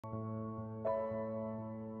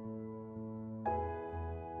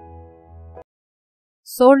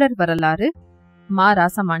சோழர் வரலாறு மா.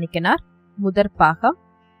 ராசமாணிக்கனார். முதற் பாகம்.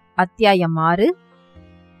 அத்தியாயம் 6.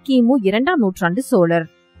 கிமு 2ஆம் நூற்றாண்டு சோழர்.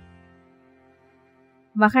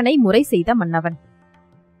 மகனை முறை செய்த மன்னவன்.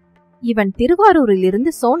 இவன்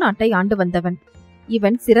திருவாரூரிலிருந்து சோநாட்டை ஆண்டு வந்தவன்.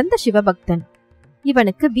 இவன் சிறந்த சிவபக்தன்.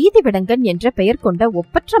 இவனுக்கு வீதிவிடங்கன் என்ற பெயர் கொண்ட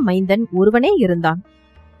ஒப்பற்ற மைந்தன் ஒருவனே இருந்தான்.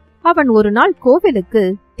 அவன் ஒரு நாள் கோவிலுக்கு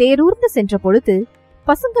தேரூர்ந்து சென்ற பொழுது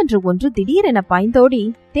பசுங்கன்று ஒன்று திடீரென பாய்ந்தோடி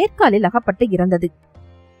தேர்காலில் அகப்பட்டு இறந்தது.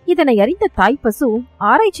 இதனை அறிந்த தாய்ப்பசு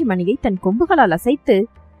ஆராய்ச்சி மணியை தன் கொம்புகளால் அசைத்து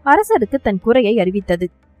அரசருக்கு தன் குறையை அறிவித்தது.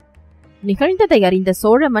 நிகழ்ந்ததை அறிந்த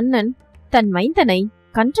சோழ மன்னன் தன் மைந்தனை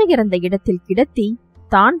கன்று இறந்த இடத்தில் கிடத்தி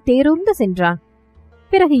தான் தேரூர்ந்து சென்றான்.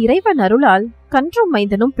 பிறகு இறைவன் அருளால் கன்றும்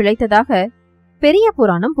மைந்தனும் பிழைத்ததாக பெரிய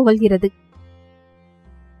புராணம் புகழ்கிறது.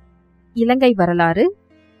 இலங்கை வரலாறு.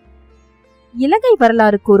 இலங்கை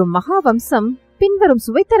வரலாறு கூறும் மகாவம்சம் பின்வரும்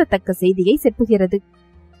சுவைத்தரத்தக்க செய்தியை செப்புகிறது.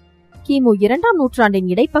 கிமு 2ஆம் நூற்றாண்டின்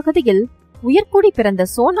இடைப்பகுதியில் உயர்குடி பிறந்த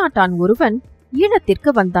சோநாட்டான் ஒருவன்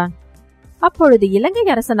ஈழத்திற்கு வந்தான். அப்பொழுது இலங்கை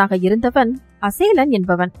அரசனாக இருந்தவன் அசேலன்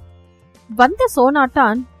என்பவன். வந்த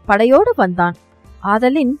சோநாட்டான் படையோடு வந்தான்.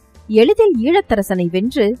 ஆதலின் எளிதில் ஈழத்தரசனை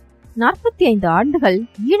வென்று 45 ஆண்டுகள்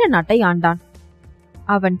ஈழ நாட்டை ஆண்டான்.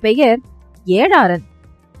 அவன் பெயர் ஏழாரன்.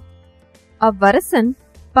 அவ்வரசன்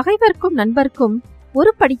பகைவர்க்கும் நண்பர்க்கும்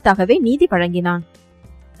ஒரு படித்தாகவே நீதி வழங்கினான்.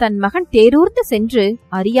 தன் மகன் தேரூர்ந்து சென்று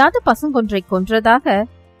அறியாத பசுங்கொன்றை கொன்றதாக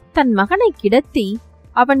தன் மகனை கிடத்தி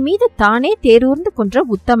அவன் மீது தானே தேரூர்ந்து கொன்ற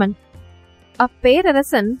உத்தமன்.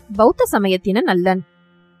 அப்பேரரசன் பௌத்த சமயத்தினன் அல்லன்.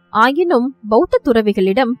 ஆயினும் பௌத்த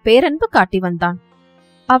துறவிகளிடம் பேரன்பு காட்டி வந்தான்.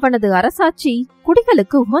 அவனது அரசாட்சி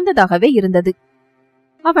குடிகளுக்கு உகந்ததாகவே இருந்தது.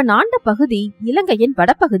 அவன் ஆண்ட பகுதி இலங்கையின்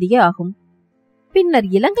வடபகுதியே ஆகும். பின்னர்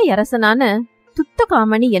இலங்கை அரசனான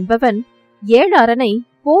துத்தகாமணி என்பவன் ஏழாரனை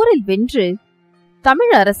போரில் வென்று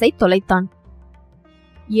தமிழ் அரசை தொலைத்தான்.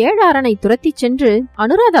 ஏழாரனை துரத்திச் சென்று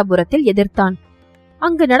அனுராதாபுரத்தில் எதிர்த்தான்.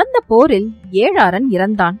 அங்கு நடந்த போரில் ஏழாரன்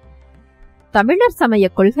இறந்தான். தமிழர் சமய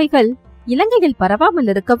கொள்கைகள் இலங்கையில் பரவாமல்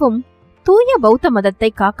இருக்கவும் தூய பௌத்த மதத்தை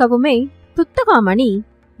காக்கவுமே துத்தகாமணி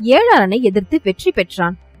ஏழாரனை எதிர்த்து வெற்றி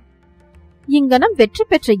பெற்றான். இங்கனம் வெற்றி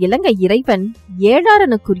பெற்ற இலங்கை இறைவன்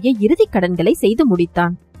ஏழாரனுக்குரிய இறுதிக் கடன்களை செய்து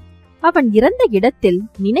முடித்தான். அவன் இறந்த இடத்தில்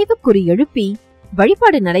நினைவுக்குறி எழுப்பி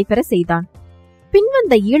வழிபாடு நடைபெற செய்தான்.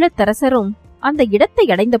 பின்வந்த ஈழத்தரசரும் அந்த இடத்தை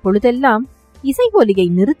அடைந்த பொழுதெல்லாம் இசை ஒலியை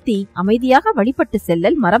நிறுத்தி அமைதியாக வழிபட்டு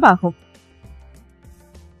செல்லல் மரபாகும்.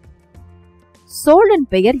 சோழன்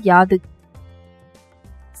பெயர் யாது?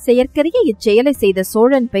 செயற்கரிய இச்செயலை செய்த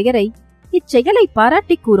சோழன் பெயரை இச்செயலை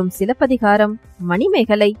பாராட்டி கூறும் சிலப்பதிகாரம்,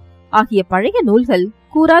 மணிமேகலை ஆகிய பழைய நூல்கள்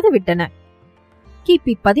கூறாது விட்டன.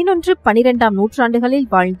 கிபி 11-12ஆம் நூற்றாண்டுகளில்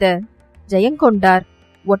வாழ்ந்த ஜெயங்கொண்டார்,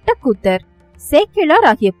 ஒட்டக்கூத்தர், சேக்கிழார்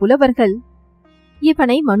ஆகிய புலவர்கள்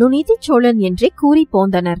இவனை மனுநீதி சோழன் என்றே கூறி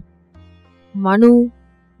போந்தனர். மனு,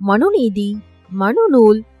 மனுநீதி,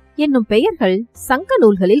 மனுநூல் என்னும் பெயர்கள் சங்க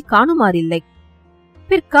நூல்களில் காணுமாறில்லை.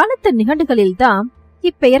 பிற்காலத்து நிகண்டுகளில்தான்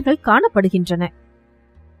இப்பெயர்கள் காணப்படுகின்றன.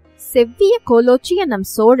 செவ்விய கோலோச்சிய நம்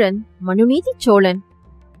சோழன் மனுநீதி சோழன்.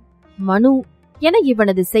 மனு என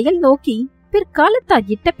இவனது செயல் நோக்கி பிற்காலத்தார்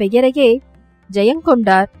இட்ட பெயரையே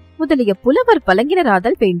ஜெயங்கொண்டார் முதலிய புலவர்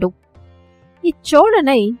பலங்கினராதல் வேண்டும்.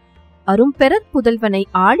 இச்சோழனை அரும்பெறற் புதல்வனை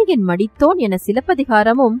ஆழியன் மடித்தோன் என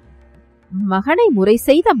சிலப்பதிகாரமும் மகனை முறை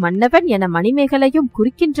செய்த மன்னவன் என மணிமேகலையும்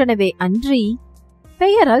குறிக்கின்றனவே அன்றி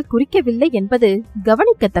பெயரால் குறிக்கவில்லை என்பது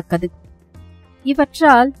கவனிக்கத்தக்கது.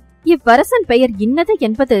 இவற்றால் இவ்வரசன் பெயர் இன்னது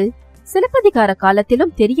என்பது சிலப்பதிகார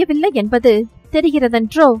காலத்திலும் தெரியவில்லை என்பது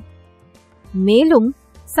தெரிகிறதென்றோ? மேலும்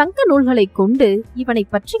சங்க நூல்களை கொண்டு இவனை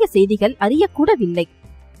பற்றிய செய்திகள் அறியக்கூடவில்லை.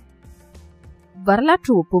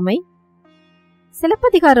 வரலாற்று ஒப்புமை.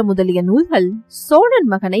 சிலப்பதிகாரம் முதலிய நூல்கள் சோழன்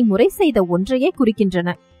மகனை முறை செய்த ஒன்றையே குறிக்கின்றன.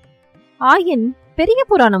 ஆயின் பெரிய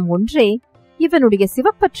புராணம் ஒன்றே இவனுடைய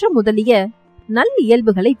சிவப்பற்று முதலிய நல்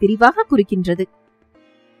இயல்புகளை விரிவாக குறிக்கின்றது.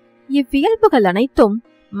 இவ்வியல்புகள் அனைத்தும்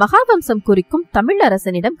மகாவம்சம் குறிக்கும்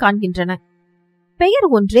தமிழரசனிடம் காண்கின்றன. பெயர்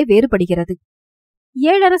ஒன்றே வேறுபடுகிறது.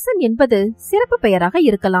 ஏழரசன் என்பது சிறப்பு பெயராக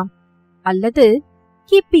இருக்கலாம். அல்லது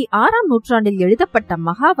கிபி 6ஆம் நூற்றாண்டில் எழுதப்பட்ட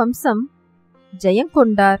மகாவம்சம்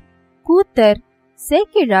ஜெயங்கொண்டார், கூத்தர்,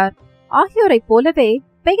 சேக்கிழார் ஆகியோரைப் போலவே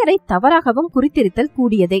பெயரை தவறாகவும் குறித்திருத்தல்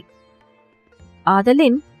கூடியதே.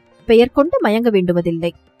 ஆதலின் பெயர் கொண்டு மயங்க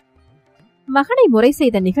வேண்டுவதில்லை. மகனை முறை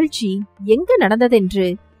செய்த நிகழ்ச்சி எங்கு நடந்ததென்று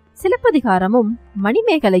சிலப்பதிகாரமும்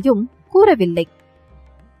மணிமேகலையும் கூறவில்லை.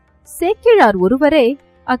 சேக்கிழார் ஒருவரே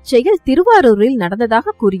அச்செயல் திருவாரூரில்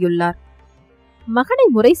நடந்ததாக கூறியுள்ளார். மகனை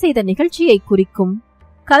முறை செய்த நிகழ்ச்சியை குறிக்கும்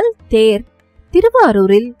கல் தேர்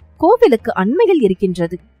திருவாரூரில் கோவிலுக்கு அண்மையில்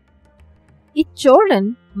இருக்கின்றது. இச்சோழன்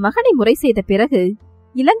மகனை முறை செய்த பிறகு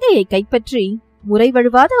இலங்கையை கைப்பற்றி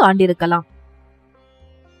முறைவழுவாது ஆண்டிருக்கலாம்.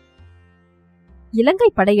 இலங்கை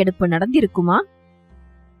படையெடுப்பு நடந்திருக்குமா?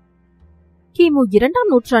 கிமு 2ஆம்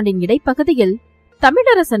நூற்றாண்டின் இடைப்பகுதியில்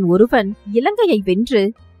தமிழரசன் ஒருவன் இலங்கையை வென்று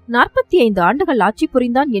 45 ஆண்டுகள் ஆட்சி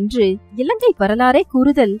புரிந்தான் என்று இலங்கை வரலாறே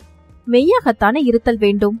கூறுதல் மெய்யாகத்தானே இருத்தல்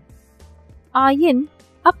வேண்டும். ஆயின்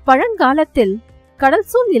அப்பழங்காலத்தில் கடல்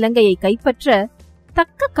சூழ் இலங்கையை கைப்பற்ற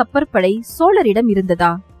தக்க கப்பற்படை சோழரிடம்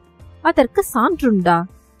இருந்ததா? அதற்கு சான்றுண்டா?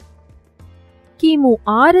 கிமு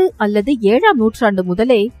 6 அல்லது 7ஆம் நூற்றாண்டு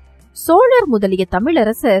முதலே சோழர் முதலிய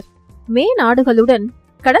தமிழரசர் மேநாடுகளுடன்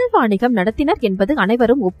கடல் வாணிகம் நடத்தினர் என்பது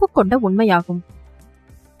அனைவரும் ஒப்புக்கொண்ட உண்மையாகும்.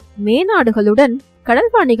 மேநாடுகளுடன் கடல்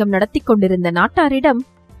வாணிகம் நடத்தி கொண்டிருந்த நாட்டாரிடம்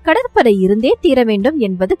கடற்படை இருந்தே தீர வேண்டும்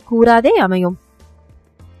என்பது கூறாதே அமையும்.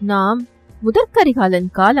 நாம் முதற்கரிகாலன்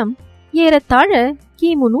காலம் ஏறத்தாழ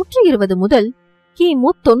கிமு 120 முதல் கிமு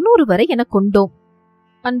 90 வரை என கொண்டோம்.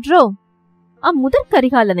 அன்றோ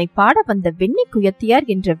அம்முதற்கரிகாலனை பாட வந்த வெண்ணி குயத்தியார்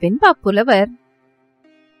என்ற வெண்பா புலவர்,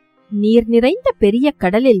 நீர் நிறைந்த பெரிய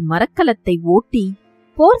கடலில் மரக்கலத்தை ஓட்டி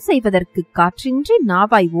போர் செய்வதற்கு காற்றின்றி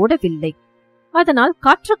நாவாய் ஓடவில்லை. அதனால்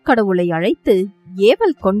காற்றுக் கடவுளை அழைத்து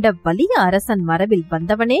ஏவல் கொண்ட வலிய அரசன் மரபில்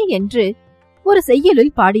வந்தவனே என்று ஒரு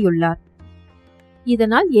செய்யுளில் பாடியுள்ளார்.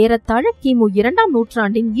 இதனால் ஏறத்தாழ கிமு 2ஆம்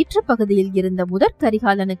நூற்றாண்டின் ஈற்றுப்பகுதியில் இருந்த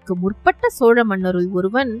முதற்கரிகாலனுக்கு முற்பட்ட சோழ மன்னருள்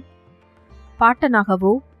ஒருவன்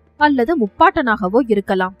பாட்டனாகவோ அல்லது முப்பாட்டனாகவோ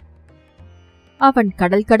இருக்கலாம். அவன்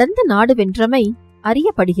கடல் கடந்து நாடு வென்றமை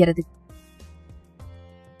அறியப்படுகிறது.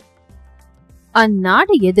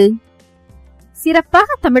 அந்நாடு எது? சிறப்பாக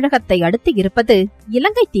தமிழகத்தை அடுத்து இருப்பது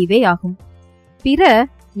இலங்கை தீவே ஆகும். பிற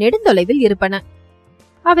நெடுந்தொலைவில் இருப்பன.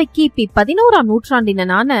 அவை கிபி 11ஆம்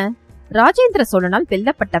நூற்றாண்டினான ராஜேந்திர சோழனால்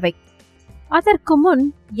வெல்லப்பட்டவை. அதற்கு முன்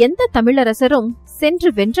எந்த தமிழரசரும் சென்று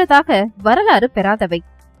வென்றதாக வரலாறு பெறாதவை.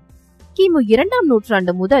 கிமு 2ஆம்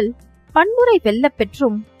நூற்றாண்டு முதல் பன்முறை வெல்லப்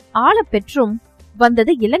பெற்றும் ஆளப்பெற்றும்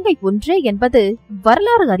வந்தது இலங்கை ஒன்றே என்பது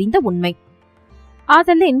வரலாறு அறிந்த உண்மை.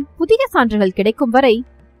 ஆதலின் புதிய சான்றுகள் கிடைக்கும் வரை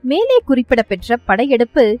மேலே குறிப்பிடப்பெற்ற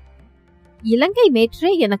படையெடுப்பு இலங்கை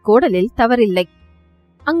மேற்றே என கோடலில் தவறில்லை.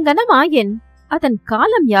 அங்கனமாயின் அதன்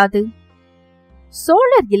காலம் யாது?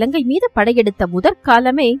 சோழர் இலங்கை மீது படையெடுத்த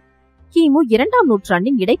முதற்காலமே கிமு 2ஆம்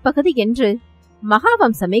நூற்றாண்டின் இடைப்பகுதி என்று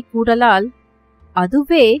மகாவம்சமே கூறலால்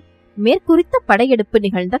அதுவே மேற்குறித்த படையெடுப்பு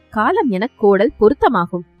நிகழ்ந்த காலம் என கோடல்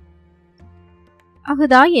பொருத்தமாகும்.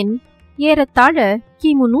 அகுதாயின் ஏறத்தாழ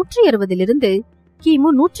கிமு 160 கிமு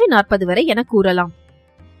 140 வரை என கூறலாம்.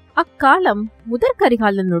 அக்காலம்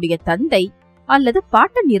முதற்கரிகாலனுடைய தந்தை அல்லது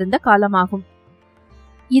பாட்டன் இருந்த காலமாகும்.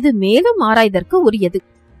 இது மேலும் ஆராய்தற்கு உரியது.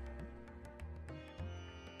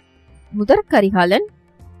 முதற்கரிகாலன்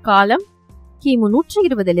காலம் கிமு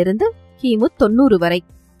 120 கிமு 90 வரை.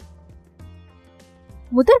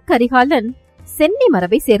 முதற்கரிகாலன் சென்னி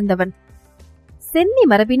மரபை சேர்ந்தவன். சென்னி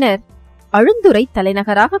மரபினர் அழுந்துறை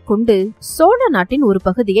தலைநகராக கொண்டு சோழ நாட்டின் ஒரு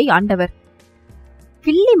பகுதியை ஆண்டவர்.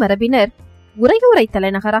 கிள்ளி மரபினர் உறையூரை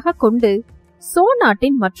தலைநகராக கொண்டு சோழ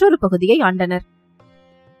நாட்டின் மற்றொரு பகுதியை ஆண்டனர்.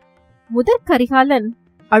 முதற்கரிகாலன்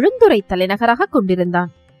அழுந்துறை தலைநகராக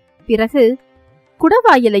கொண்டிருந்தான். பிறகு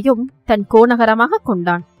குடவாயிலையும் தன் கோநகரமாக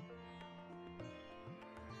கொண்டான்.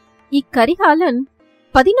 இக்கரிகாலன்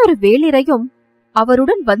 11 வேளிரையும்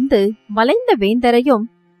அவருடன் வந்து மலைந்த வேந்தரையும்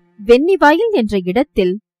வெண்ணிவாயில் என்ற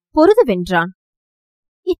இடத்தில் பொருது வென்றான்.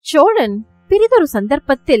 இச்சோழன் பிரிதொரு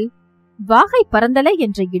சந்தர்ப்பத்தில் வாகை பரந்தலை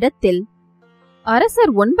என்ற இடத்தில்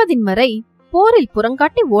அரசர் 9 மறை போரில்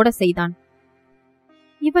புறங்காட்டி ஓட செய்தான்.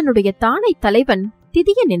 இவனுடைய தானை தலைவன்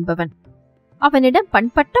திதியன் என்பவன். அவனிடம்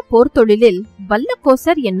பண்பட்ட போர் தொழிலில்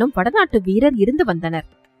வல்லகோசர் என்னும் வடநாட்டு வீரர் இருந்து வந்தனர்.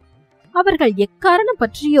 அவர்கள் எக்காரணம்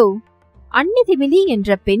பற்றியோ அன்னிதிமிலி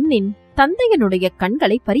என்ற பெண்ணின் தந்தையனுடைய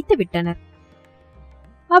கண்களை பறித்துவிட்டனர்.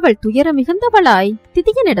 அவள் துயர மிகுந்தவளாய்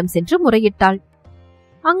திதியனிடம் சென்று முறையிட்டாள்.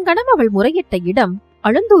 அங்கனம் அவள் முறையிட்ட இடம்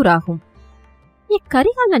அழுந்தூராகும்.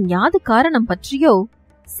 இக்கரிகாலன் யாது காரணம் பற்றியோ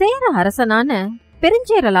சேர அரசனான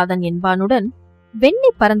பெருஞ்சேரலாதன் என்பானுடன்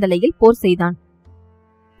வெண்ணி பரந்தலையில் போர் செய்தான்.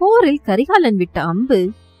 போரில் கரிகாலன் விட்ட அம்பு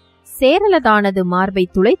சேரலதானது மார்பை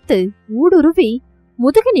துளைத்து ஊடுருவி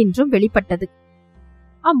முதுகினின்றும் வெளிப்பட்டது.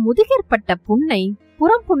 அம்முதுகிற்பட்ட புண்ணை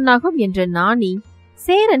புறம் புண்ணாகும் என்று நாணி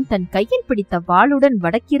சேரன் தன் கையில் பிடித்த வாளுடன்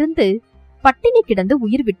வடக்கிருந்து பட்டினி கிடந்து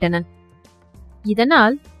உயிர் விட்டனன்.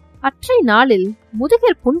 இதனால் அற்றை நாளில்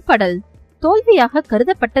முதுகிற் புண்படல் தோல்வியாக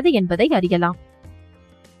கருதப்பட்டது என்பதை அறியலாம்.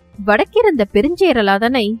 வடக்கிருந்த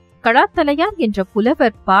பெருஞ்சேரலாதனை கழாத்தலையார் என்ற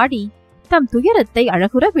புலவர் பாடி தம் துயரத்தை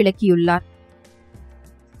அழகுற விளக்கியுள்ளார்.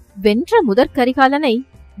 வென்ற முதற்கரிகாலனை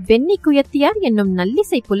வெண்ணி குயத்தியார் என்னும்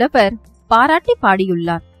நல்லிசை புலவர் பாராட்டி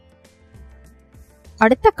பாடியுள்ளார்.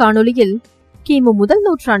 அடுத்த காணொளியில் கிமு 1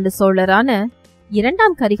 நூற்றாண்டு சோழரான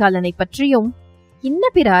 2ஆம் கரிகாலனை பற்றியும் இன்ன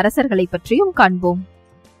பிற அரசர்களை பற்றியும் காண்போம்.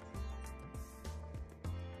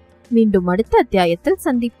 மீண்டும் அடுத்த அத்தியாயத்தில்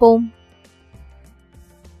சந்திப்போம்.